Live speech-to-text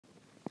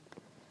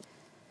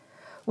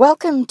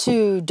Welcome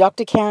to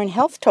Dr. Karen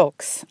Health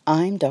Talks.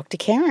 I'm Dr.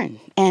 Karen,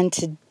 and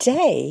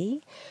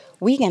today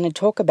we're going to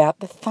talk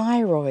about the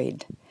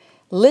thyroid.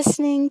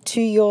 Listening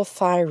to your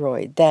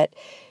thyroid, that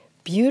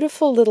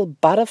beautiful little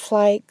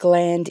butterfly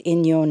gland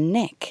in your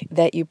neck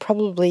that you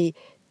probably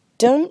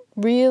don't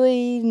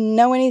really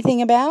know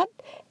anything about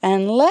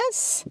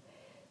unless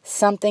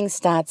something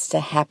starts to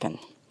happen.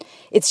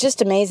 It's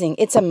just amazing.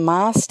 It's a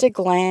master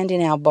gland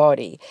in our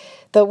body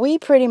that we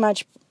pretty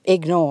much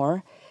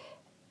ignore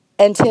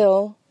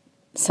until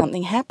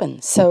something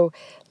happens. So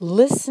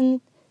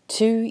listen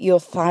to your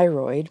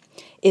thyroid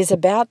is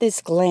about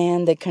this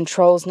gland that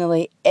controls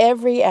nearly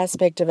every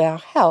aspect of our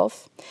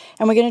health.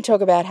 And we're going to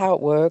talk about how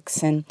it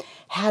works and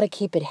how to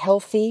keep it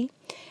healthy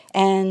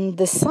and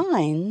the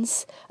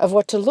signs of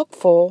what to look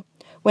for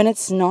when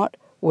it's not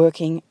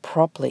working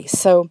properly.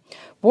 So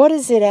what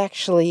does it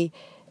actually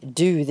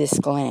do, this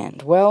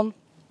gland? Well,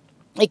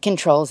 it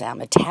controls our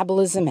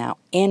metabolism, our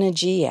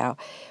energy, our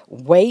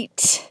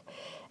weight,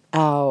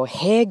 our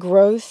hair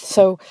growth.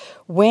 So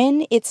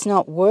when it's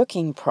not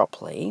working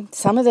properly,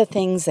 some of the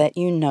things that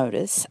you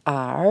notice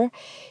are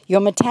your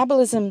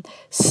metabolism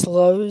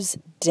slows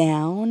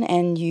down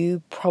and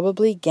you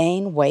probably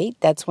gain weight.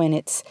 That's when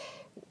it's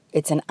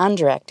an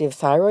underactive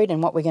thyroid,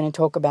 and what we're going to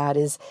talk about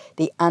is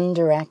the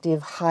underactive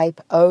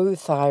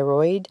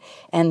hypothyroid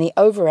and the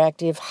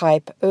overactive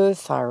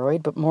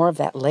hyperthyroid, but more of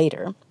that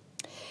later.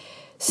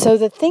 So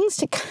the things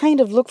to kind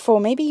of look for,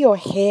 maybe your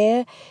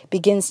hair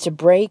begins to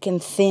break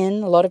and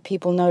thin. A lot of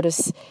people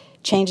notice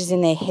changes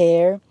in their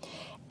hair.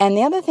 And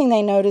the other thing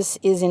they notice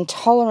is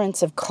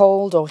intolerance of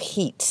cold or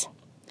heat.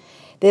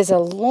 There's a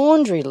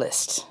laundry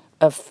list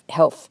of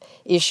health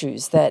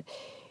issues that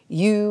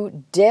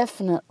you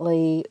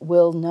definitely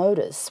will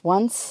notice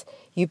once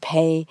you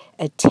pay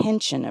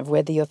attention of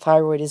whether your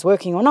thyroid is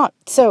working or not.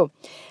 So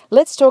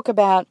let's talk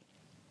about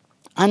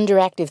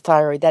underactive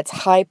thyroid. That's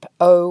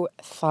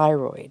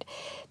hypothyroid.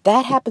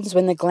 That happens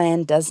when the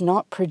gland does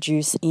not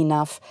produce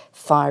enough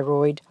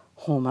thyroid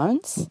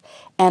hormones.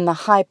 And the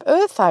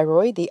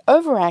hyperthyroid, the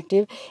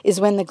overactive,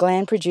 is when the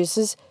gland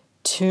produces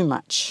too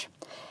much.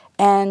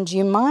 And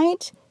you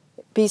might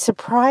be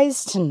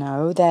surprised to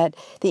know that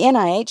the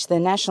NIH, the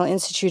National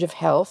Institute of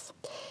Health,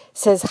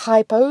 says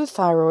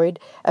hypothyroid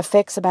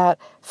affects about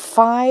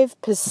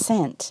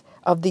 5%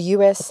 of the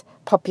U.S.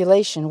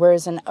 population,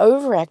 whereas an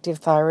overactive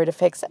thyroid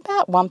affects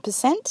about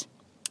 1%.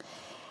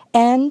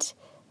 And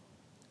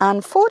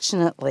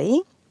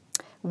unfortunately,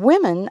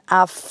 women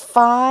are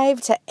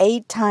 5 to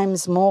 8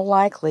 times more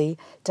likely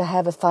to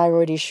have a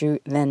thyroid issue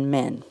than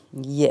men.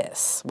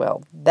 Yes,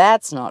 well,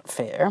 that's not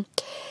fair.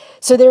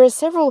 So there are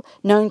several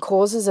known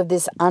causes of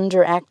this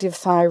underactive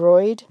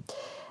thyroid,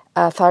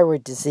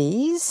 thyroid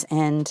disease,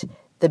 and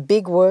the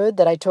big word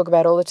that I talk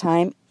about all the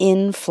time,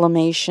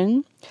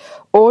 inflammation,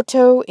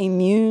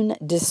 autoimmune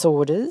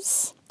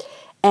disorders,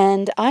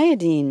 and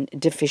iodine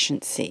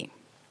deficiency.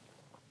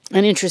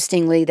 And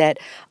interestingly, that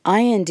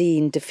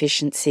iodine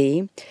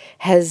deficiency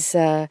has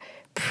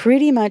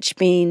pretty much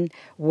been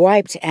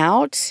wiped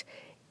out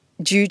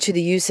due to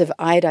the use of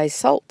iodized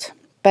salt.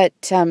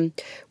 But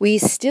we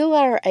still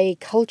are a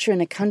culture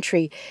and a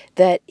country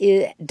that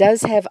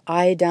does have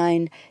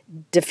iodine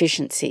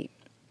deficiency.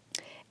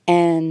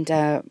 And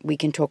we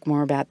can talk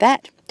more about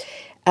that.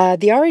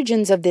 The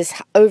origins of this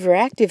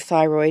overactive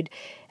thyroid,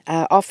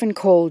 often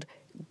called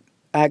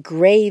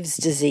Graves'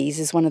 disease,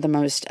 is one of the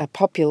most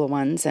popular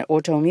ones, an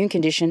autoimmune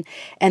condition.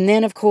 And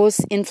then, of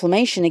course,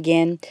 inflammation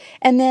again.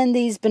 And then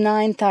these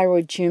benign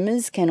thyroid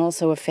tumors can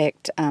also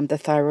affect the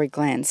thyroid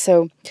gland.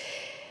 So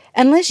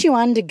unless you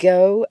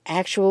undergo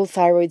actual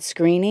thyroid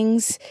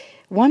screenings,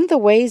 one of the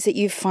ways that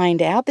you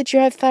find out that you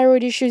have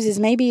thyroid issues is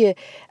maybe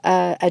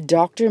a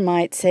doctor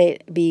might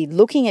be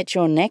looking at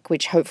your neck,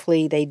 which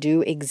hopefully they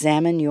do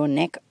examine your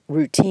neck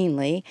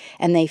routinely,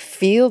 and they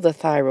feel the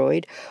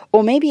thyroid.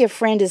 Or maybe a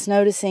friend is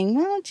noticing,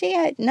 well, gee,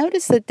 I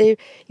noticed that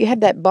you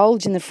have that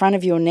bulge in the front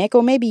of your neck,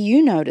 or maybe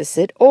you notice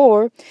it,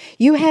 or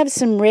you have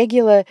some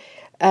regular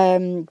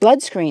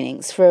blood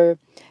screenings for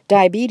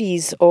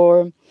diabetes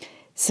or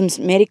some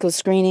medical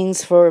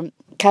screenings for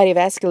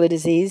cardiovascular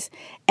disease,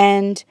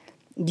 and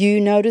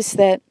you notice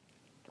that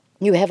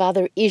you have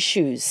other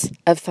issues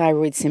of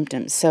thyroid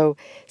symptoms. So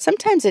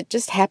sometimes it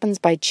just happens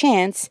by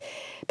chance,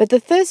 but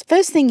the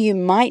first thing you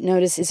might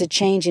notice is a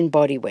change in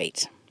body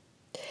weight,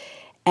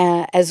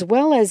 as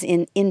well as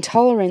in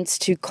intolerance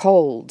to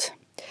cold.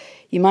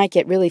 You might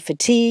get really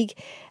fatigued.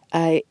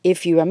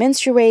 If you are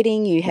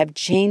menstruating, you have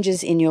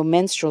changes in your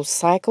menstrual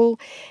cycle.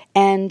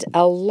 And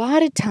a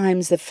lot of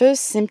times the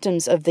first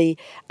symptoms of the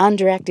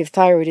underactive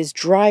thyroid is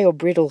dry or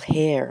brittle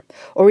hair,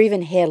 or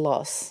even hair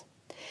loss.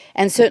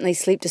 And certainly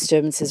sleep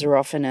disturbances are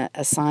often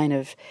a sign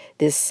of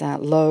this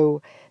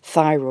low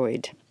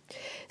thyroid.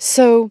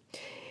 So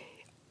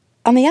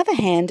on the other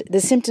hand,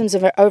 the symptoms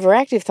of an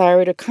overactive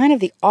thyroid are kind of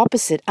the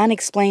opposite,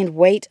 unexplained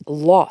weight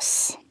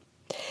loss.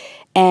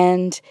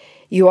 And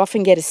you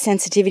often get a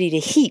sensitivity to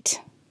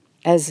heat,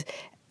 as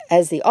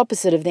the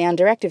opposite of the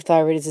underactive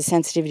thyroid is a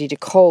sensitivity to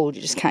cold.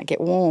 You just can't get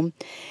warm.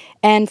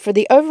 And for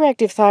the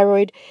overactive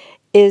thyroid,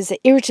 is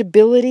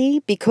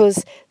irritability,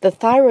 because the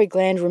thyroid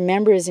gland,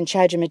 remember, is in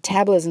charge of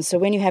metabolism. So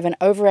when you have an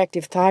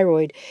overactive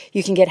thyroid,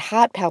 you can get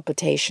heart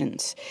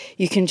palpitations.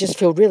 You can just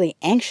feel really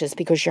anxious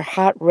because your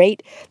heart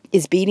rate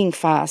is beating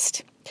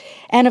fast.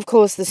 And of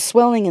course, the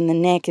swelling in the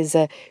neck is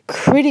a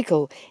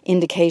critical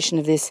indication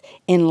of this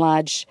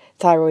enlarged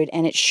thyroid,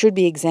 and it should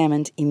be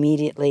examined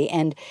immediately,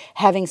 and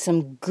having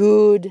some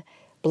good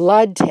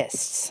blood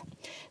tests.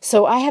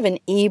 So I have an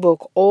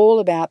ebook all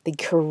about the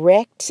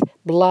correct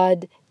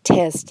blood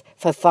test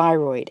for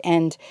thyroid.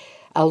 And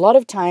a lot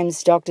of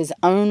times doctors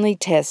only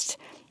test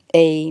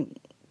a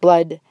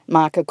blood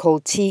marker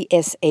called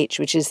TSH,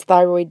 which is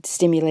thyroid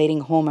stimulating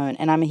hormone.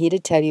 And I'm here to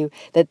tell you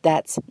that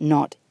that's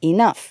not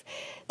enough.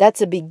 That's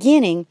a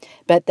beginning,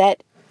 but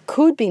that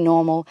could be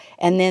normal.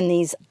 And then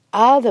these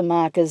other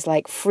markers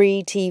like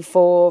free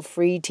T4,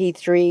 free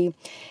T3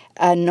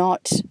 are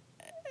not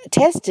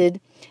tested.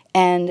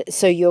 And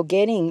so you're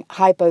getting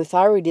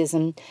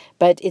hypothyroidism,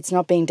 but it's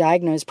not being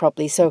diagnosed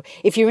properly. So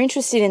if you're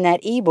interested in that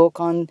ebook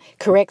on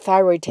correct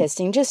thyroid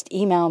testing, just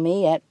email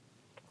me at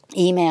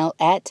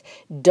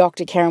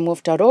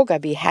email@drkarenwolf.org.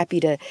 I'd be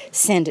happy to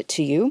send it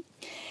to you.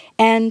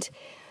 And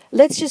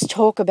let's just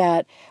talk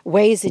about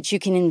ways that you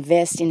can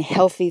invest in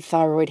healthy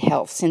thyroid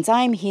health. Since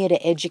I'm here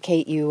to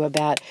educate you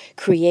about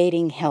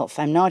creating health,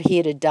 I'm not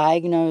here to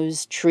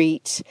diagnose,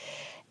 treat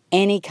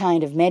any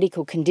kind of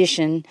medical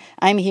condition.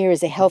 I'm here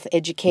as a health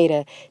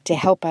educator to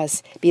help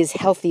us be as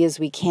healthy as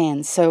we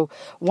can. So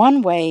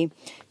one way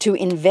to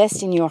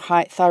invest in your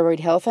thyroid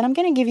health, and I'm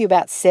going to give you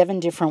about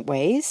 7 different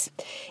ways,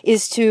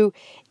 is to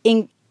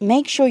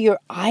make sure your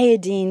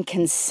iodine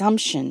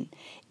consumption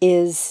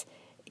is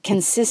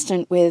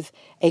consistent with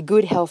a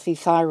good, healthy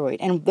thyroid.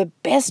 And the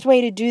best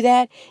way to do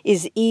that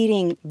is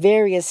eating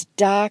various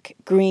dark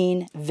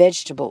green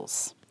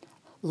vegetables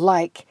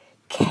like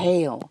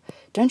kale.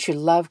 Don't you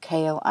love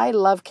kale? I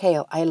love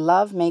kale. I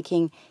love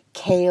making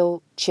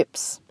kale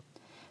chips.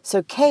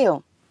 So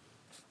kale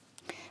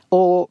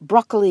or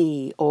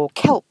broccoli or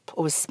kelp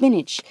or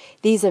spinach,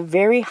 these are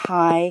very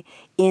high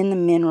in the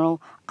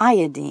mineral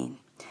iodine.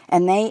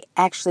 And they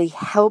actually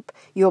help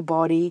your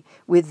body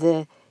with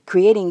the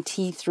creating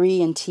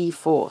T3 and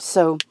T4.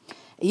 So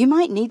you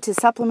might need to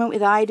supplement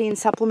with iodine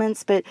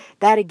supplements, but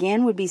that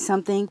again would be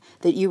something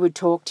that you would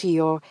talk to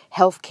your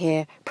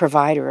healthcare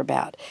provider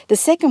about. The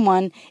second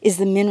one is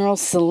the mineral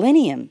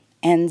selenium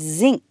and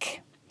zinc.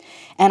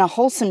 And a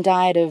wholesome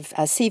diet of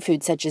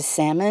seafood such as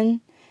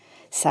salmon,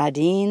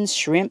 sardines,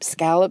 shrimp,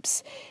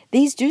 scallops,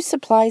 these do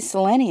supply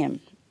selenium.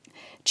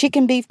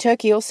 Chicken, beef,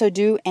 turkey also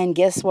do, and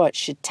guess what?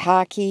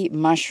 Shiitake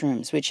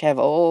mushrooms, which have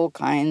all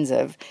kinds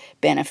of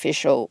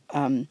beneficial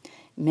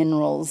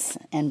minerals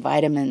and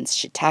vitamins.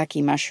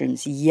 Shiitake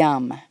mushrooms,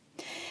 yum.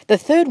 The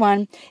third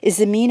one is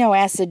the amino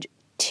acid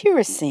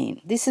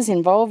tyrosine. This is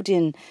involved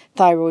in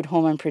thyroid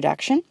hormone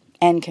production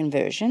and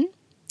conversion.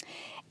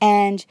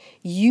 And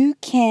you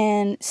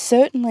can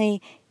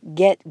certainly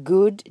get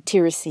good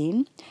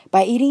tyrosine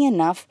by eating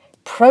enough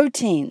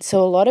protein.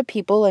 So a lot of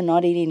people are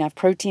not eating enough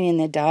protein in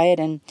their diet,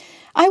 and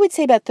I would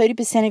say about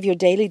 30% of your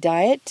daily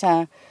diet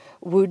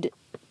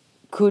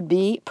could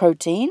be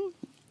protein.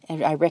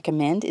 I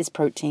recommend is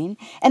protein.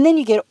 And then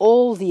you get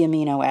all the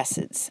amino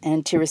acids,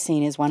 and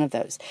tyrosine is one of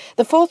those.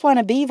 The fourth one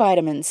are B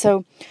vitamins.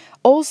 So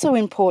also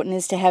important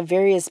is to have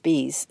various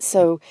Bs.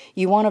 So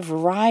you want a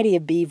variety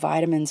of B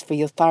vitamins for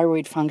your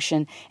thyroid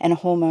function and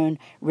hormone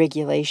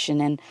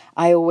regulation. And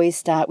I always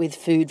start with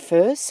food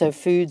first. So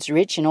foods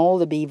rich in all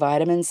the B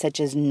vitamins, such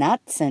as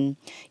nuts and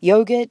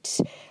yogurt.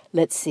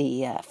 Let's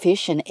see,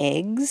 fish and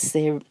eggs.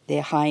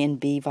 They're high in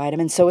B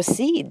vitamins. So are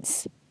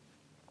seeds.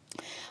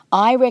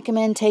 I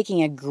recommend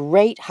taking a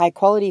great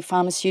high-quality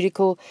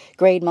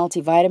pharmaceutical-grade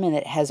multivitamin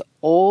that has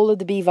all of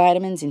the B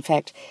vitamins. In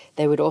fact,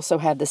 they would also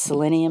have the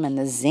selenium and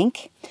the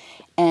zinc.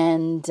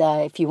 And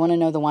if you want to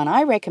know the one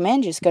I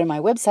recommend, just go to my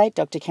website,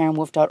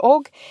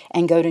 drkarenwolf.org,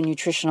 and go to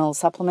nutritional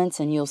supplements,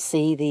 and you'll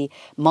see the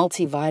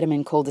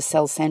multivitamin called the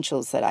Cell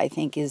Essentials that I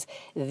think is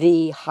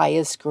the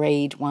highest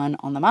grade one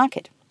on the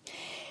market.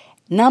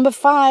 Number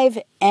 5,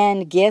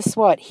 and guess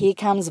what? Here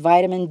comes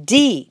vitamin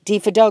D. D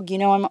for dog. You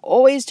know, I'm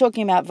always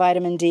talking about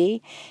vitamin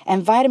D,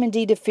 and vitamin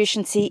D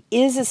deficiency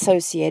is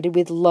associated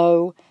with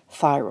low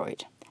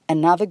thyroid.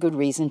 Another good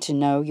reason to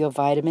know your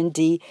vitamin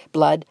D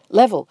blood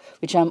level,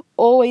 which I'm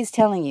always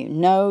telling you,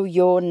 know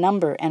your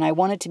number, and I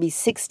want it to be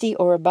 60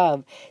 or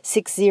above,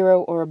 60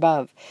 or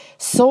above.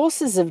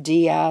 Sources of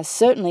D are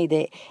certainly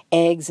the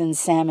eggs and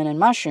salmon and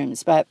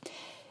mushrooms, but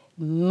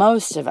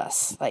most of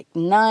us, like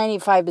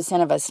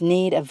 95% of us,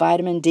 need a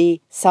vitamin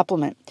D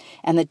supplement.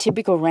 And the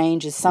typical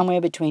range is somewhere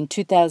between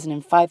 2,000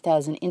 and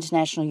 5,000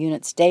 international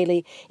units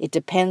daily. It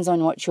depends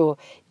on what your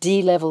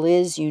D level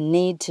is. You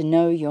need to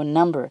know your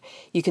number.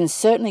 You can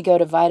certainly go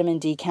to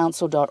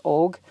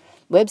vitamindcouncil.org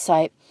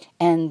website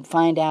and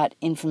find out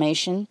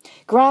information.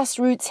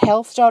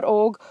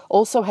 Grassrootshealth.org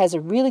also has a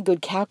really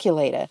good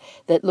calculator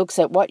that looks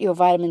at what your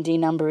vitamin D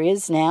number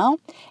is now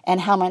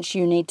and how much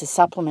you need to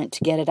supplement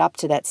to get it up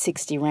to that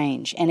 60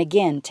 range. And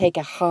again, take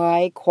a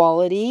high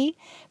quality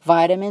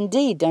vitamin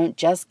D. Don't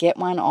just get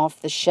one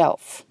off the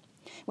shelf.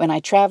 When I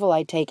travel,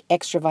 I take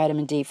extra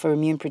vitamin D for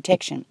immune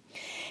protection.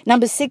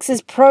 Number 6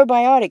 is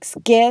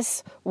probiotics.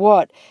 Guess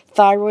what?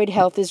 Thyroid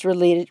health is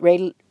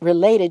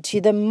related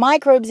to the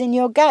microbes in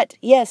your gut.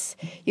 Yes,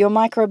 your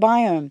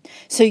microbiome.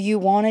 So you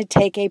want to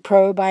take a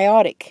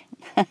probiotic.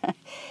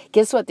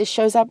 Guess what? This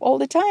shows up all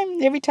the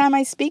time, every time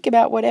I speak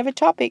about whatever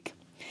topic.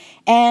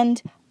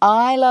 And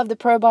I love the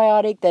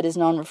probiotic that is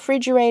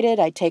non-refrigerated.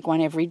 I take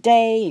one every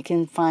day. You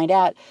can find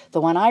out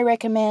the one I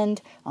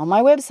recommend on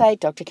my website,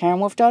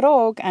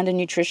 drkarenwolf.org. Under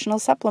nutritional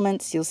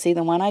supplements, you'll see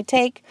the one I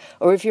take.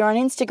 Or if you're on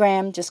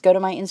Instagram, just go to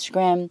my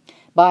Instagram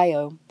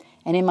bio.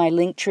 And in my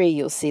link tree,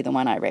 you'll see the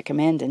one I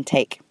recommend and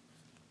take.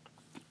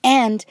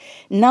 And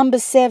number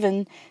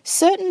 7,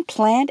 certain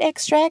plant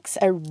extracts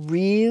are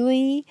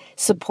really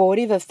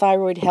supportive of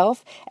thyroid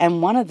health,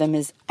 and one of them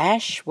is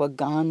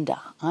ashwagandha.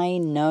 I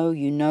know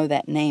you know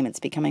that name. It's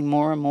becoming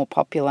more and more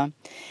popular,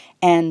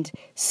 and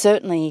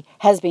certainly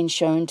has been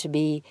shown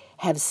to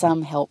have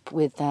some help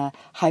with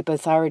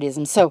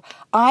hypothyroidism. So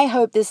I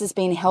hope this has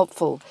been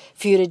helpful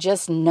for you to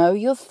just know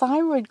your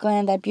thyroid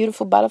gland, that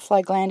beautiful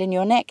butterfly gland in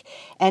your neck,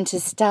 and to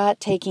start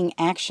taking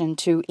action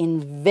to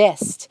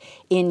invest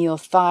in your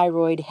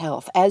thyroid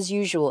health. As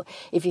usual,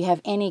 if you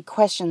have any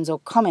questions or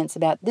comments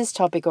about this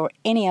topic or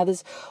any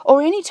others,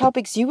 or any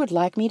topics you would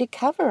like me to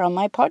cover on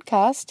my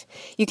podcast,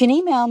 you can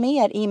email me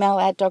at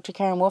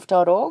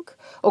email@drkarenwolf.org,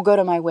 or go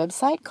to my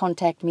website,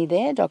 contact me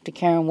there,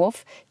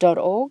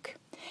 drkarenwolf.org.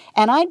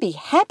 And I'd be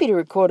happy to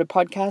record a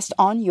podcast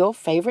on your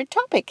favorite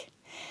topic.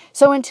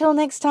 So until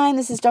next time,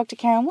 this is Dr.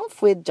 Karen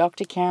Wolf with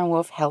Dr. Karen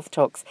Wolf Health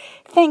Talks.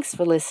 Thanks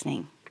for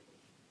listening.